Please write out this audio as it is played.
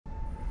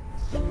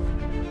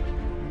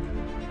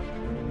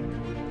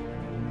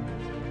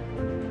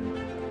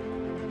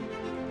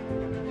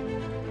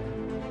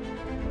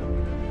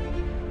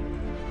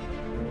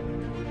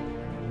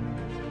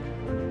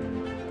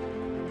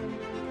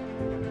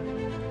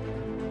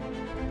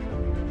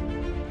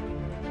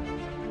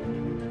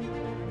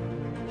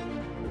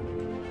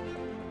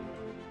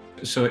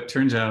So it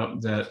turns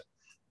out that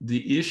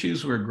the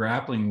issues we're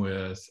grappling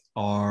with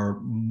are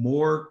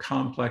more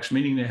complex,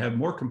 meaning they have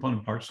more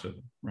component parts to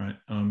them, right?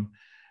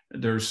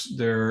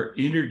 They're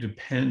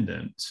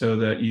interdependent, so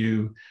that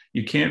you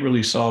can't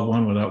really solve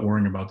one without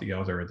worrying about the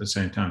other at the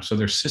same time. So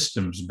they're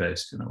systems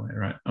based in a way,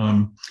 right?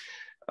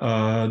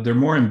 They're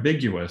more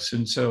ambiguous,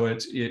 and so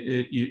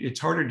it's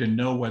harder to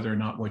know whether or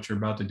not what you're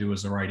about to do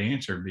is the right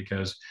answer,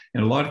 because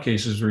in a lot of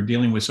cases we're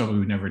dealing with something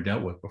we've never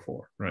dealt with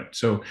before, right?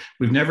 So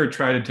we've never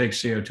tried to take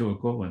CO2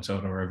 equivalents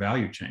out of our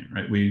value chain,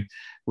 right?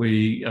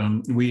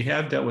 We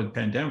have dealt with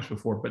pandemics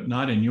before, but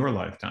not in your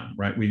lifetime,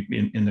 right?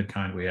 In the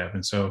kind we have,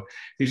 and so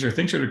these are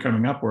things that are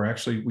coming up where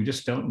actually we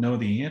just don't know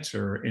the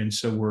answer, and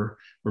so we're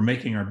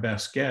making our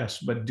best guess,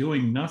 but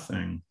doing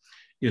nothing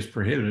is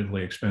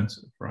prohibitively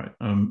expensive, right?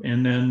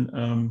 And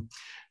then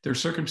there are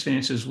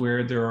circumstances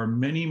where there are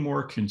many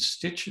more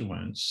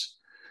constituents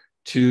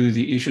to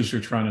the issues we're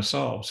trying to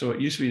solve. So it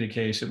used to be the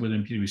case that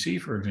within PwC,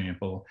 for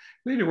example,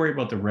 we had to worry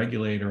about the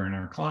regulator and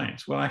our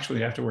clients. Well, actually,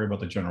 we have to worry about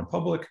the general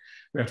public.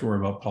 We have to worry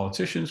about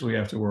politicians. We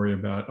have to worry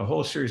about a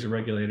whole series of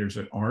regulators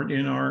that aren't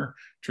in our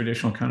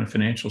traditional kind of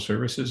financial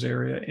services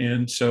area.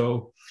 And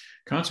so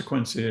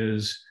consequence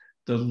is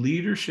the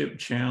leadership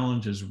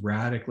challenge is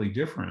radically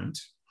different.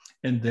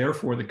 And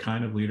therefore, the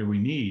kind of leader we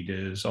need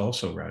is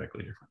also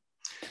radically different.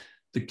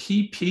 The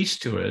key piece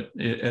to it,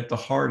 at the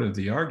heart of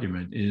the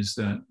argument, is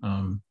that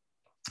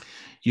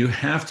you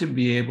have to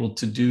be able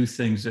to do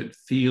things that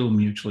feel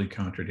mutually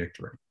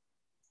contradictory,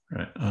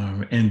 right?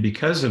 And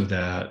because of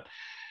that,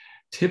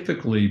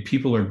 typically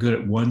people are good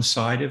at one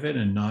side of it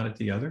and not at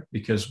the other,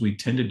 because we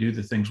tend to do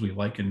the things we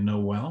like and know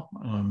well,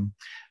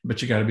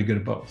 but you got to be good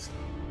at both.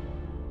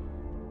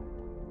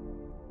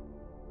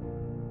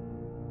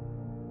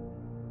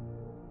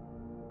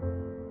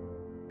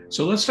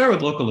 So let's start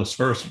with localists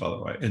first, by the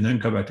way, and then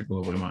come back to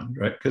globally minded,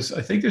 right? Because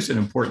I think there's an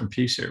important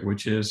piece here,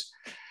 which is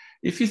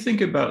if you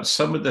think about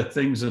some of the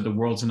things that the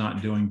world's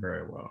not doing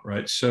very well,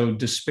 right? So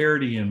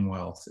disparity in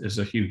wealth is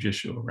a huge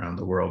issue around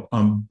the world,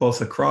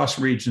 both across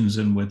regions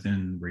and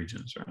within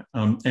regions,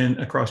 right? And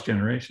across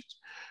generations.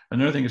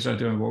 Another thing it's not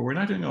doing well, we're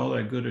not doing all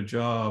that good a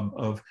job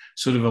of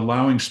sort of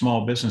allowing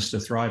small business to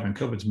thrive, and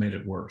COVID's made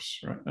it worse,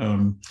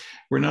 right?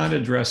 We're not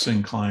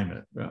addressing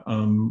climate.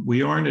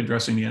 We aren't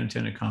addressing the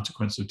unintended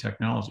consequences of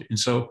technology. And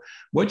so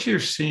what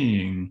you're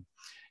seeing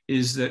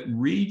is that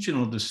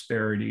regional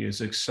disparity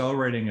is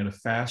accelerating at a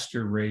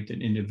faster rate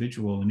than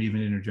individual and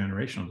even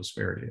intergenerational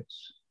disparity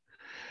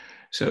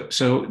is.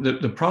 So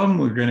the problem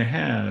we're going to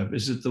have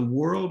is that the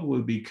world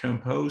will be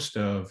composed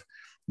of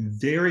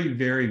very,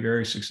 very,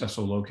 very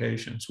successful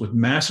locations with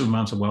massive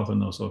amounts of wealth in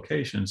those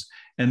locations,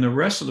 and the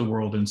rest of the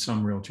world in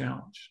some real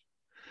challenge,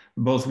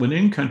 both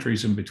within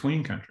countries and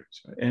between countries.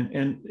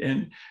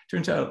 And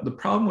turns out the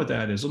problem with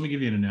that is, let me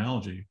give you an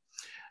analogy.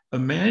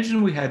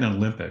 Imagine we had an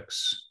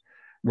Olympics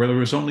where there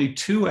was only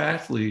 2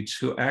 athletes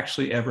who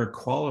actually ever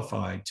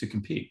qualified to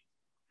compete.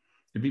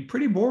 It'd be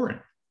pretty boring.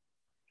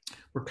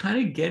 We're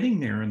kind of getting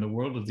there in the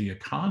world of the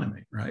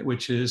economy, right?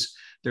 Which is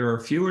there are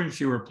fewer and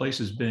fewer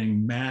places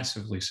being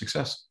massively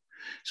successful.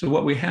 So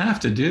what we have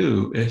to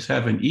do is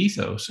have an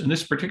ethos, and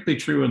this is particularly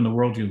true in the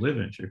world you live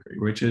in,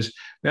 which is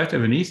we have to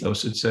have an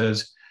ethos that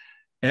says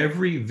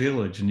every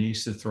village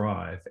needs to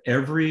thrive,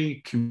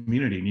 every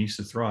community needs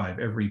to thrive,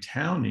 every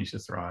town needs to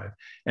thrive,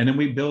 and then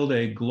we build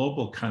a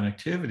global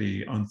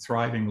connectivity on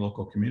thriving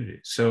local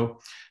communities. So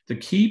the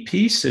key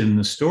piece in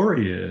the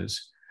story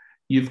is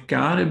you've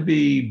got to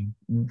be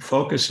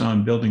focused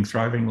on building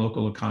thriving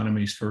local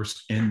economies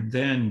first and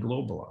then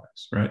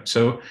globalize, right?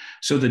 So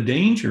the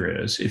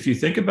danger is if you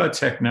think about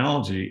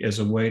technology as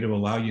a way to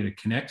allow you to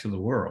connect to the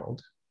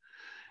world,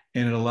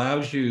 and it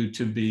allows you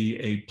to be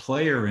a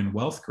player in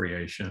wealth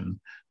creation,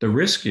 the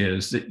risk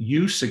is that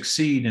you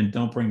succeed and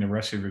don't bring the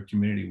rest of your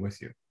community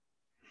with you.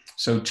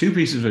 So 2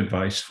 pieces of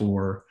advice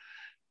for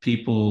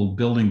people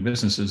building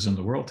businesses in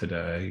the world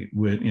today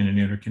in an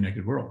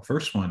interconnected world.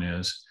 First one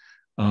is,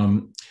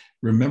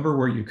 remember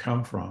where you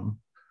come from,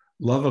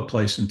 love a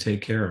place and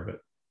take care of it.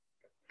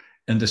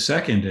 And the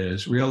second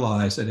is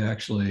realize that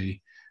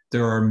actually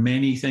there are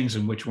many things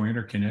in which we're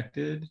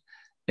interconnected,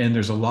 and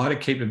there's a lot of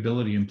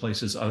capability in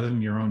places other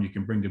than your own you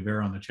can bring to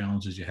bear on the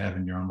challenges you have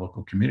in your own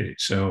local community.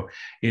 So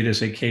it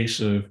is a case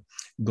of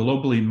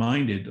globally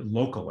minded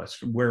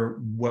localists, where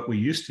what we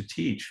used to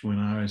teach when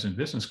I was in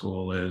business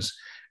school is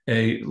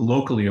a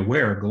locally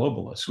aware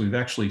globalist. We've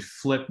actually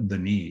flipped the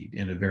need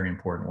in a very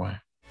important way.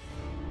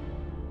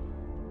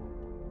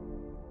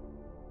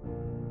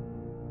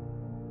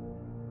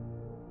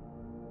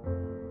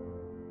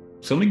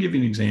 So let me give you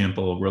an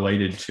example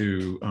related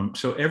to,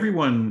 so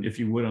everyone, if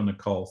you would, on the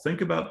call, think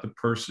about the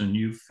person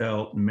you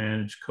felt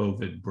managed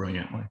COVID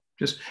brilliantly.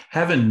 Just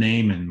have a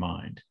name in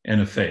mind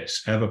and a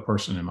face, have a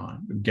person in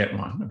mind, get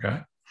one, okay?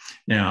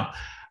 Now,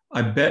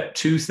 I bet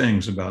 2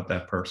 things about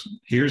that person.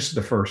 Here's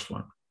the first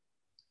one,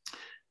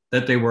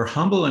 that they were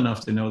humble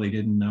enough to know they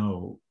didn't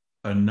know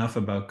enough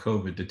about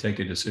COVID to take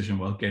a decision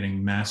while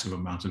getting massive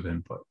amounts of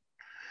input.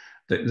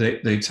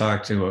 They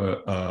talked to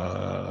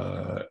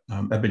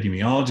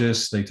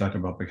epidemiologists, they talked to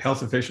public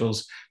health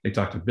officials, they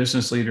talked to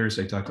business leaders,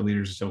 they talked to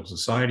leaders of civil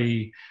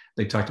society,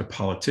 they talked to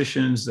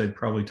politicians, they'd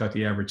probably talk to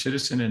the average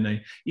citizen, and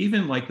they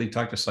even likely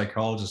talk to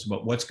psychologists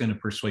about what's going to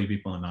persuade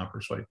people and not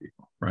persuade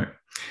people, right?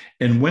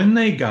 And when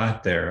they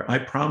got there, I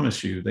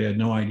promise you, they had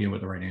no idea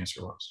what the right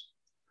answer was,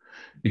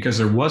 because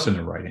there wasn't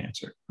a right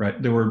answer, right?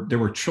 There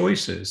were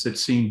choices that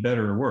seemed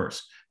better or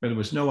worse, but there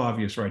was no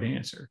obvious right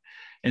answer.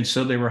 And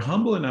so they were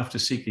humble enough to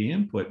seek the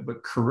input,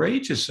 but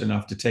courageous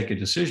enough to take a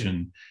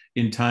decision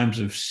in times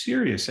of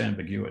serious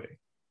ambiguity,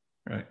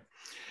 right?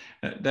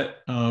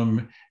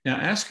 Now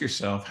ask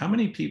yourself, how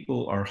many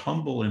people are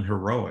humble and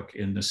heroic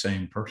in the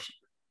same person?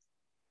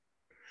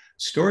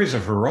 Stories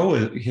of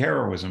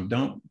heroism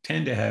don't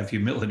tend to have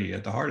humility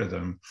at the heart of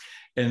them.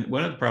 And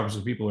one of the problems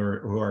with people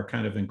who are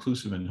kind of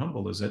inclusive and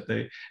humble is that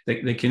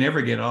they can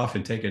never get off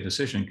and take a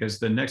decision, because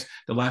the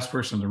last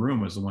person in the room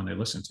was the one they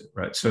listened to,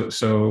 right?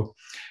 So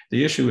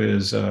the issue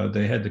is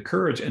they had the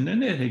courage, and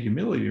then they had the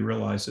humility to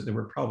realize that they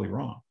were probably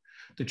wrong.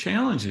 The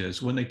challenge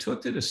is when they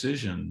took the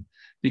decision,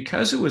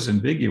 because it was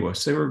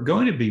ambiguous, they were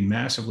going to be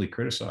massively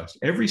criticized.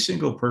 Every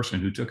single person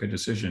who took a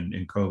decision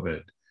in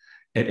COVID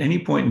at any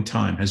point in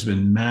time has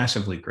been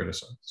massively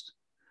criticized.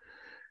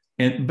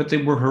 But they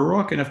were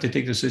heroic enough to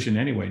take the decision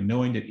anyway,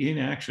 knowing that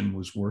inaction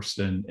was worse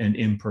than an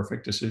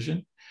imperfect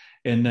decision,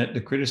 and that the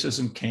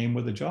criticism came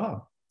with a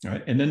job,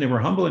 right? And then they were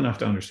humble enough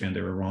to understand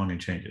they were wrong and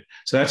change it.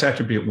 So that's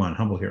attribute one,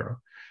 humble hero.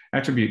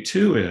 Attribute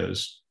two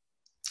is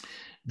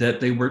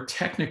that they were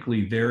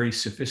technically very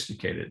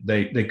sophisticated.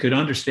 They could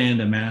understand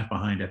the math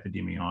behind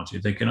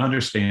epidemiology. They can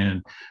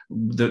understand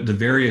the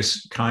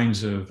various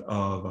kinds of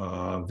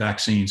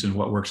vaccines and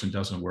what works and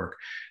doesn't work.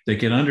 They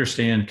can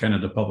understand kind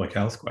of the public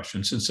health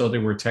questions. And so they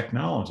were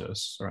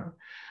technologists, right?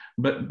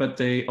 But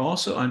they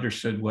also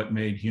understood what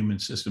made human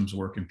systems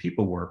work and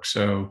people work.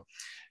 So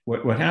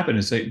what happened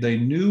is they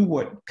knew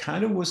what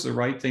kind of was the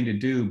right thing to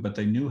do, but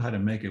they knew how to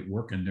make it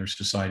work in their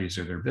societies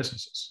or their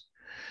businesses.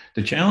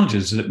 The challenge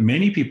is that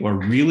many people are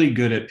really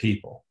good at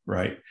people,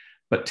 right?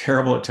 But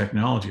terrible at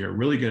technology, or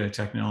really good at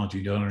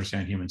technology, don't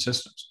understand human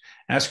systems.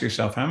 Ask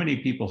yourself, how many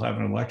people have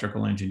an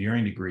electrical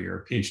engineering degree or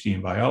a PhD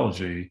in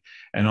biology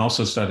and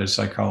also studied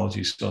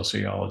psychology,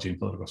 sociology, and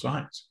political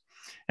science?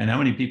 And how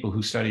many people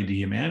who studied the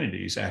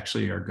humanities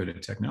actually are good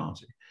at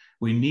technology?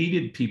 We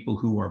needed people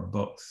who are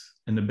both,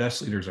 and the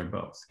best leaders are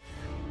both.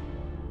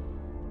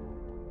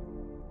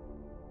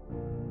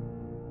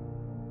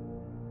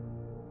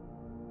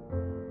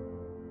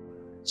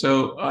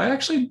 So I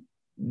actually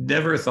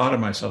never thought of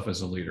myself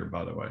as a leader,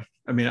 by the way.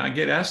 I mean, I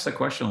get asked the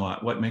question a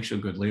lot, what makes you a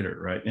good leader,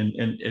 right?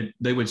 And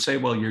they would say,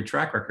 well, your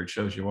track record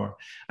shows you are.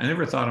 I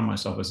never thought of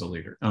myself as a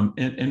leader.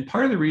 And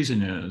part of the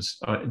reason is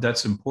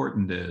that's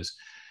important is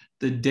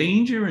the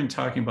danger in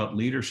talking about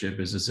leadership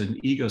is it's an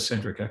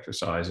egocentric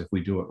exercise if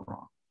we do it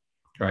wrong,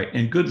 right?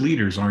 And good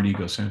leaders aren't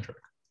egocentric.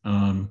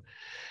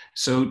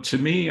 So to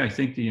me, I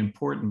think the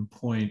important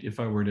point, if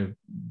I were to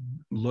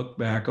look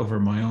back over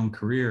my own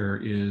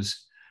career,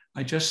 is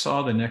I just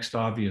saw the next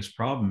obvious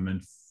problem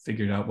and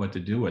figured out what to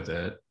do with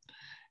it.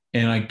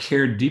 And I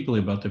cared deeply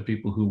about the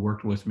people who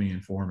worked with me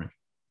and for me.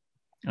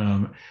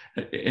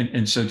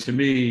 And so to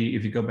me,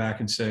 if you go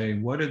back and say,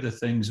 what are the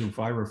things, if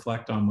I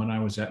reflect on when I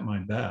was at my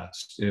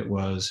best, there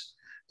was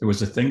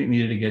a thing that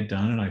needed to get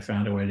done and I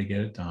found a way to get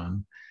it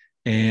done.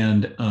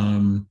 And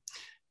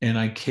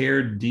I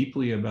cared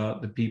deeply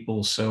about the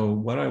people. So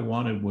what I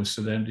wanted was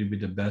for them to be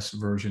the best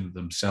version of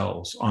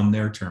themselves on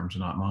their terms,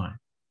 not mine,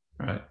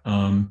 right?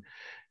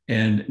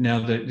 And now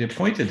the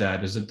point of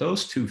that is that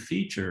those two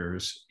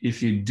features,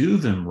 if you do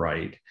them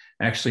right,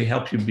 actually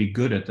help you be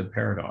good at the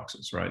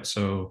paradoxes, right?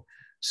 So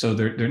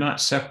they're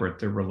not separate,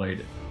 they're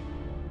related.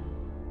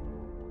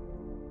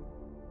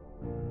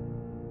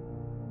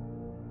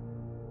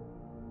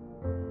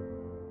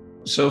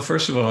 So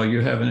first of all, you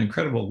have an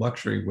incredible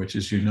luxury, which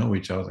is you know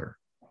each other,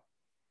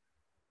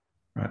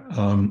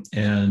 right?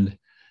 And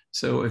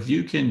so if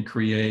you can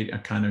create a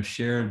kind of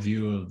shared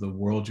view of the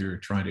world you're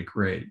trying to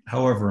create,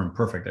 however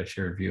imperfect that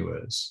shared view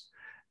is,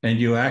 and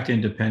you act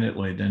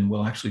independently, then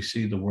we'll actually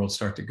see the world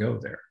start to go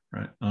there,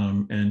 right?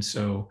 And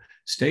so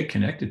stay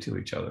connected to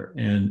each other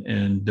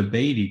and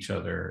debate each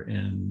other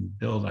and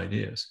build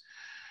ideas.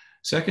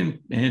 Second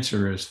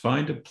answer is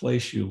find a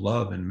place you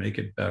love and make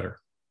it better.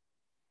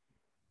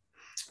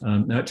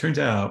 Now it turns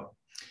out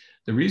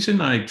the reason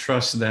I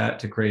trust that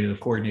to create a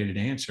coordinated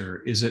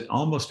answer is that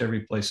almost every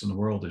place in the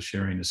world is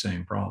sharing the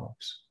same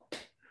problems.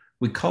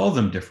 We call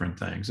them different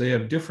things. They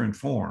have different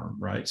form,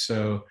 right?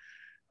 So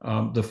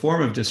the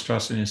form of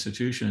distrust in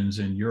institutions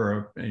in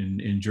Europe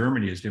and in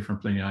Germany is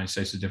different from the United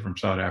States, is different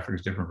from South Africa,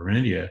 is different from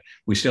India.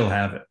 We still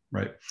have it,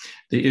 right?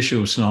 The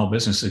issue of small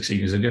business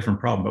succeeding is a different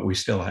problem, but we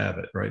still have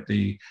it, right?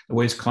 The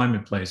ways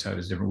climate plays out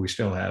is different. We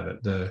still have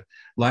it. The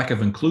lack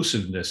of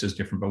inclusiveness is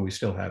different, but we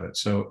still have it.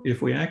 So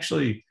if we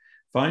actually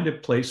find a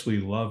place we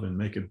love and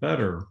make it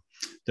better,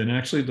 then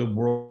actually the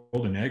world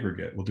in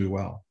aggregate will do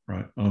well,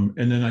 right? And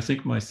then I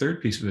think my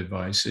third piece of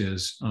advice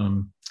is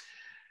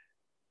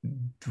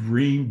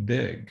dream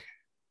big.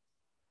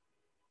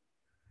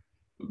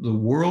 the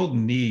world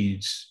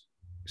needs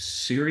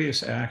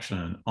serious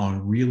action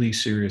on really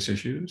serious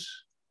issues.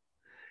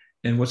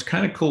 And what's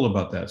kind of cool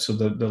about that, so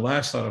the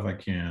last thought, if I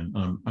can,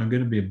 I'm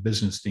going to be a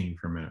business dean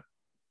for a minute.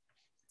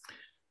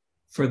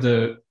 For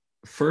the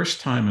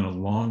first time in a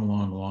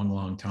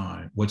long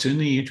time, what's in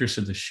the interest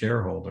of the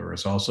shareholder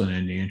is also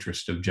in the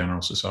interest of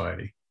general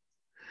society.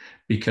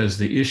 Because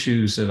the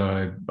issues that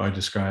I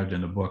described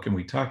in the book and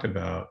we talked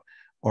about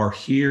are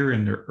here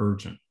and they're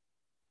urgent.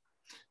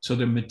 So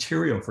they're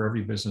material for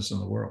every business in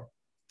the world.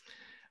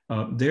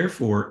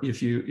 Therefore,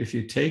 if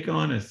you take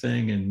on a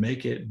thing and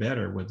make it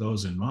better with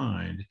those in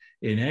mind,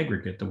 in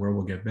aggregate, the world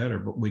will get better.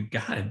 But we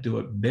got to do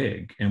it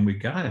big and we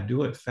got to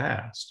do it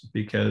fast,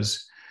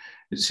 because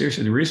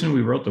seriously, the reason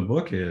we wrote the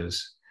book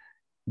is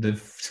the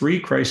three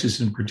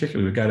crises in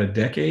particular. We got a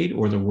decade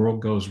or the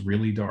world goes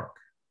really dark.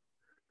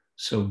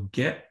 So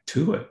get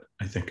to it,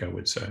 I think I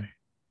would say.